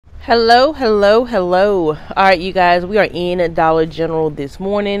Hello. All right, you guys, we are in Dollar General this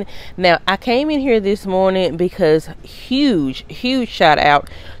morning. Now, I came in here this morning because huge shout out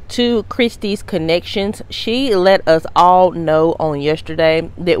to Christie's Connections. She let us all know on yesterday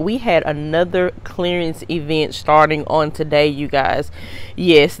that we had another clearance event starting on today, you guys.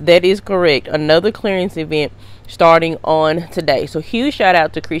 Yes, that is correct. Another clearance event starting on today. So huge shout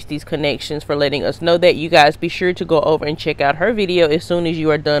out to Christie's Connections for letting us know that. You guys be sure to go over and check out her video as soon as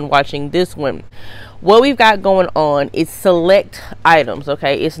you are done watching this one. What we've got going on is select items,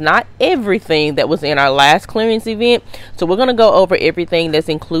 okay? It's not everything that was in our last clearance event. So we're going to go over everything that's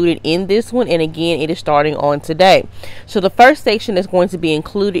included in this one. And again, it is starting on today. So the first section that's going to be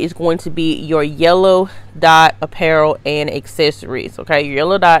included is going to be your yellow dot apparel and accessories, okay? Your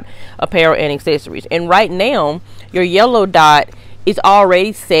yellow dot apparel and accessories. And right now, your yellow dot is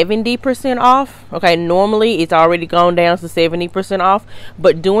already 70% off. Okay, normally it's already gone down to 70% off,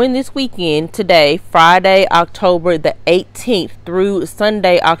 but during this weekend, today, Friday, October the 18th through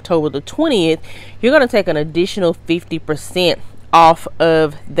Sunday, October the 20th, you're going to take an additional 50% off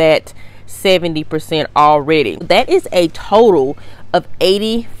of that 70% already. That is a total of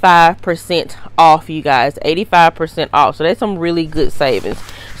 85% off, you guys. 85% off. So that's some really good savings.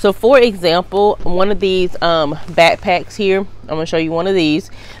 So for example, one of these backpacks here, I'm going to show you one of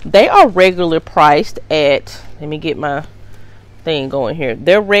these. They are regularly priced at, let me get my thing going here.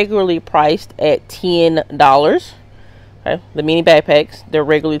 They're regularly priced at $10. Okay, the mini backpacks, they're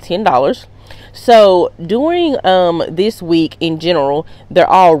regularly $10. So during this week in general, they're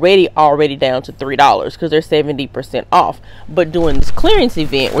already down to $3 because they're 70% off. But during this clearance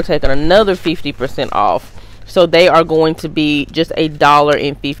event, we're taking another 50% off. So they are going to be just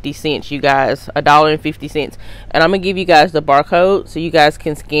 $1.50, you guys. $1.50. And I'm gonna give you guys the barcode so you guys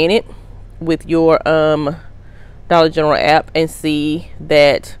can scan it with your Dollar General app and see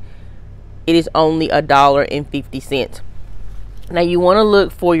that it is only $1.50. Now you want to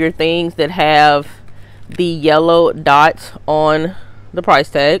look for your things that have the yellow dots on the price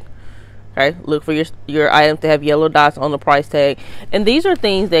tag. Okay, look for your items to have yellow dots on the price tag. And these are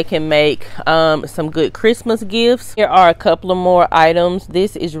things that can make some good Christmas gifts. Here are a couple of more items.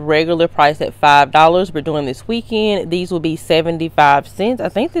 This is regular priced at $5. We're doing this weekend. These will be 75 cents. I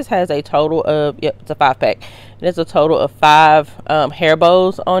think this has a total of, yep, it's a 5-pack. There's a total of 5 hair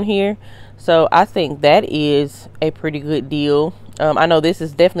bows on here. So I think that is a pretty good deal. I know this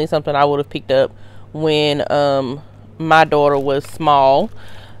is definitely something I would have picked up when my daughter was small.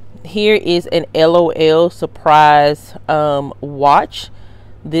 Here is an LOL surprise watch.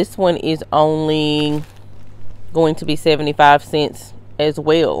 This one is only going to be 75 cents as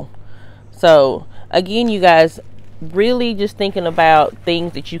well. So again, you guys, really just thinking about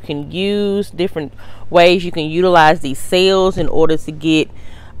things that you can use, different ways you can utilize these sales in order to get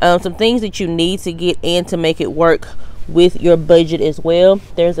some things that you need to get and to make it work with your budget as well.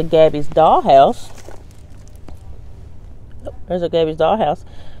 There's a Gabby's Dollhouse. There's a Gabby's Dollhouse.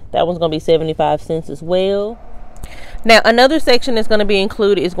 That one's going to be 75 cents as well. Now, another section that's going to be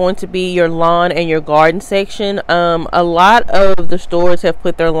included is going to be your lawn and your garden section. A lot of the stores have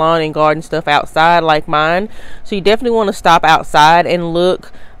put their lawn and garden stuff outside like mine. So you definitely want to stop outside and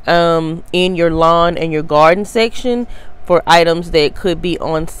look in your lawn and your garden section for items that could be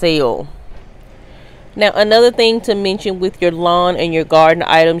on sale. Now, another thing to mention with your lawn and your garden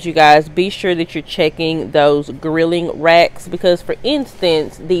items, you guys, be sure that you're checking those grilling racks, because for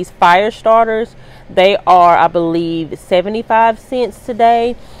instance, these fire starters, they are, I believe, 75 cents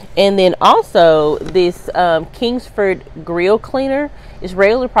today. And then also this Kingsford grill cleaner is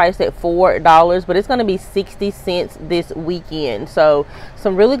regularly priced at $4, but it's going to be 60 cents this weekend. So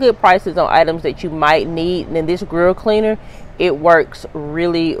some really good prices on items that you might need. And then this grill cleaner, it works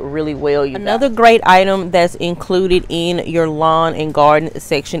really well. Another great item that's included in your lawn and garden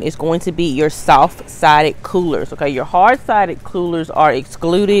section is going to be your soft-sided coolers. Okay, your hard-sided coolers are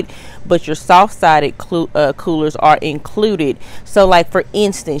excluded, but your soft-sided coolers are included. So like for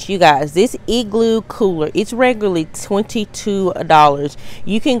instance, you guys, this Igloo cooler, it's regularly $22.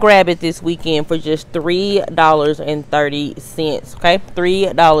 You can grab it this weekend for just $3.30. Okay,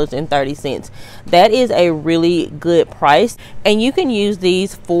 $3.30. That is a really good price. And you can use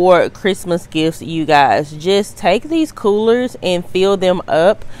these for Christmas gifts, you guys. Just take these coolers and fill them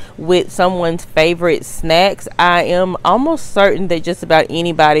up with someone's favorite snacks. I am almost certain that just about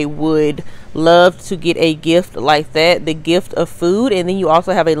anybody would love to get a gift like that, the gift of food. And then you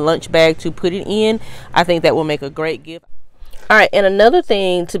also have a lunch bag to put it in. I think that will make a great gift. All right, and another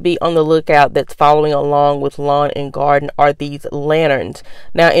thing to be on the lookout that's following along with lawn and garden are these lanterns.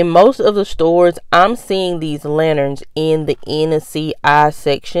 Now, in most of the stores, I'm seeing these lanterns in the NCI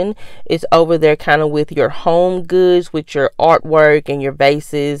section. It's over there kind of with your home goods, with your artwork and your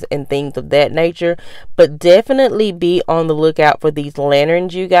vases and things of that nature. But definitely be on the lookout for these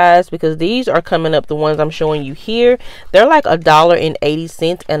lanterns, you guys, because these are coming up, the ones I'm showing you here. They're like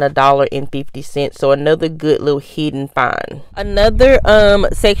 $1.80 and $1.50. So another good little hidden find. Another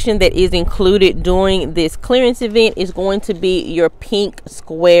section that is included during this clearance event is going to be your pink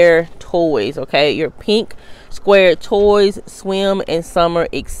square toys. Okay, your pink square toys, swim and summer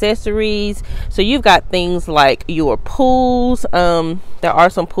accessories. So you've got things like your pools. There are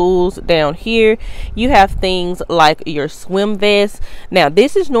some pools down here. You have things like your swim vest. Now,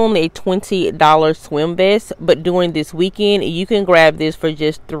 this is normally a $20 swim vest, but during this weekend you can grab this for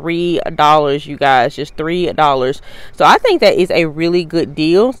just $3, you guys, just $3. So I think that is a really good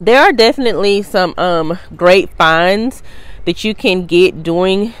deal. There are definitely some great finds that you can get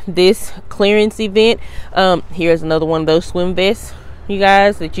during this clearance event. Here's another one of those swim vests, you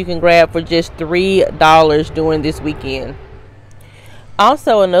guys, that you can grab for just $3 during this weekend.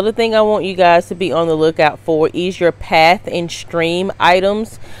 Also, another thing I want you guys to be on the lookout for is your path and stream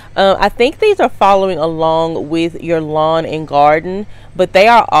items. I think these are following along with your lawn and garden, but they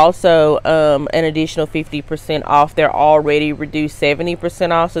are also an additional 50% off. They're already reduced 70%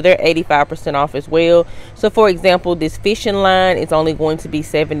 off, so they're 85% off as well. So for example, this fishing line is only going to be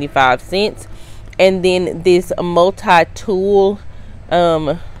 75 cents, and then this multi-tool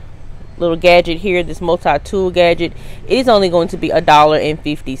little gadget here, this multi-tool gadget, it is only going to be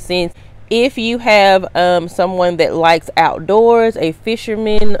 $1.50. If you have someone that likes outdoors, a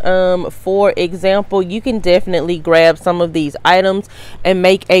fisherman for example, you can definitely grab some of these items and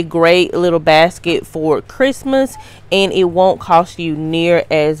make a great little basket for Christmas, and it won't cost you near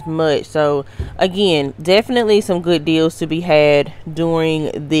as much. So again, definitely some good deals to be had during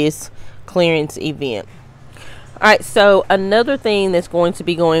this clearance event. Alright, so another thing that's going to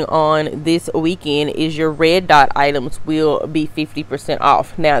be going on this weekend is your red dot items will be 50%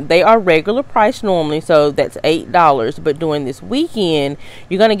 off. Now, they are regular price normally, so that's $8, but during this weekend,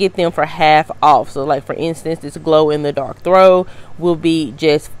 you're going to get them for half off. So like for instance, this glow in the dark throw will be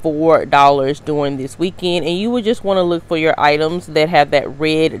just $4 during this weekend, and you would just want to look for your items that have that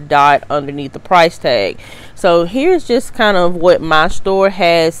red dot underneath the price tag. So here's just kind of what my store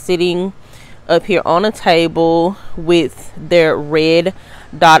has sitting up here on a table with their red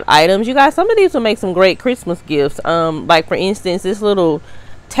dot items. You guys, some of these will make some great Christmas gifts. Like for instance, this little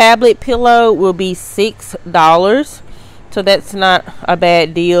tablet pillow will be $6, so that's not a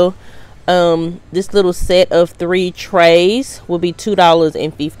bad deal. This little set of 3 trays will be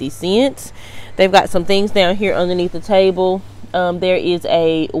 $2.50. They've got some things down here underneath the table. There is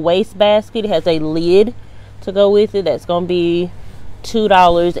a waste basket. It has a lid to go with it. That's going to be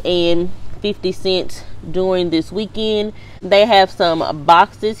 $2.50 during this weekend. They have some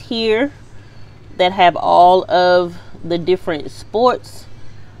boxes here that have all of the different sports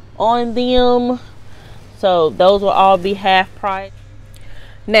on them, so those will all be half price.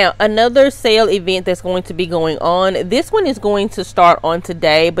 Now, another sale event that's going to be going on, this one is going to start on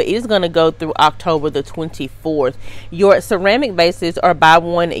today, but it is going to go through October the 24th. Your ceramic vases are buy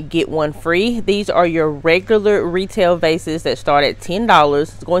one get one free. These are your regular retail vases that start at $10.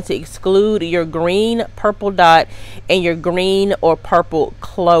 It's going to exclude your green, purple dot, and your green or purple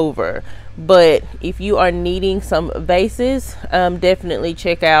clover. But if you are needing some vases, definitely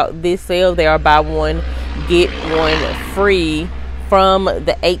check out this sale. They are buy one get one free from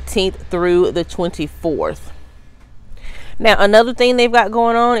the 18th through the 24th. Now, another thing they've got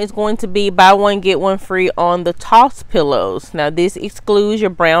going on is going to be buy one get one free on the toss pillows. Now, this excludes your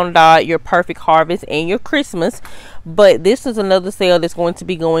brown dot, your perfect harvest, and your Christmas, but this is another sale that's going to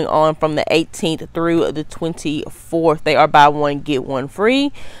be going on from the 18th through the 24th. They are buy one get one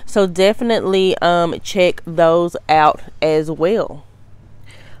free, so definitely check those out as well.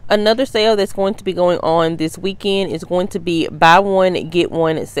 Another sale that's going to be going on this weekend is going to be buy one get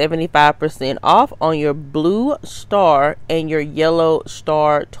one 75% off on your Blue Star and your Yellow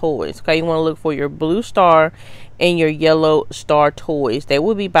Star toys. Okay, you want to look for your Blue Star and your Yellow Star toys. They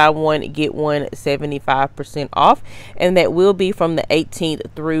will be buy one get one 75% off, and that will be from the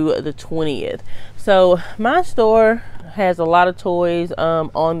 18th through the 20th. So my store has a lot of toys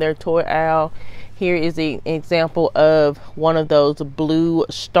on their toy aisle. Here is an example of one of those Blue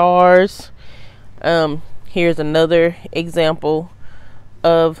Stars. Here's another example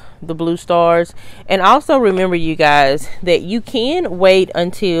of the Blue Stars. And also remember, you guys, that you can wait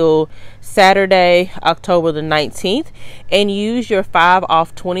until Saturday, October the 19th, and use your 5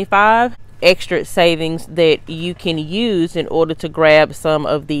 off 25 extra savings that you can use in order to grab some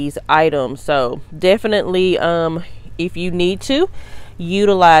of these items. So definitely, if you need to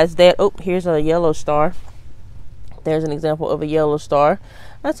utilize that. Oh, here's a yellow star. There's an example of a yellow star.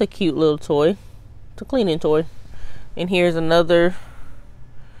 That's a cute little toy. It's a cleaning toy. And here's another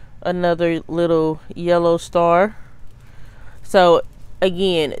little yellow star. So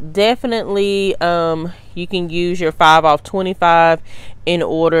again, definitely you can use your 5 off 25 in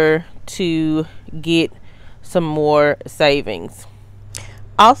order to get some more savings.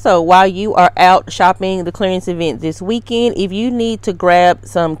 Also, while you are out shopping the clearance event this weekend, if you need to grab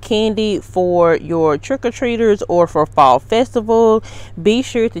some candy for your trick-or-treaters or for fall festival, be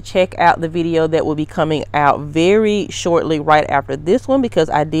sure to check out the video that will be coming out very shortly right after this one, because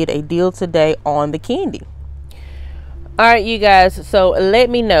I did a deal today on the candy. Alright, you guys, so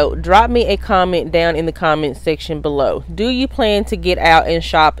let me know. Drop me a comment down in the comment section below. Do you plan to get out and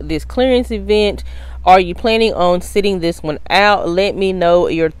shop this clearance event? Are you planning on sitting this one out? Let me know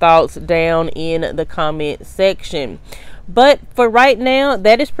your thoughts down in the comment section. But for right now,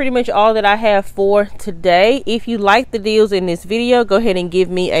 that is pretty much all that I have for today. If you like the deals in this video, go ahead and give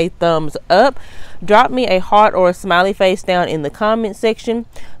me a thumbs up. Drop me a heart or a smiley face down in the comment section.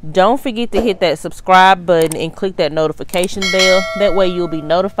 Don't forget to hit that subscribe button and click that notification bell. That way you'll be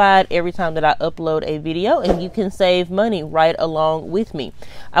notified every time that I upload a video, and you can save money right along with me.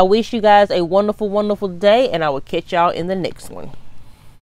 I wish you guys a wonderful, wonderful day, and I will catch y'all in the next one.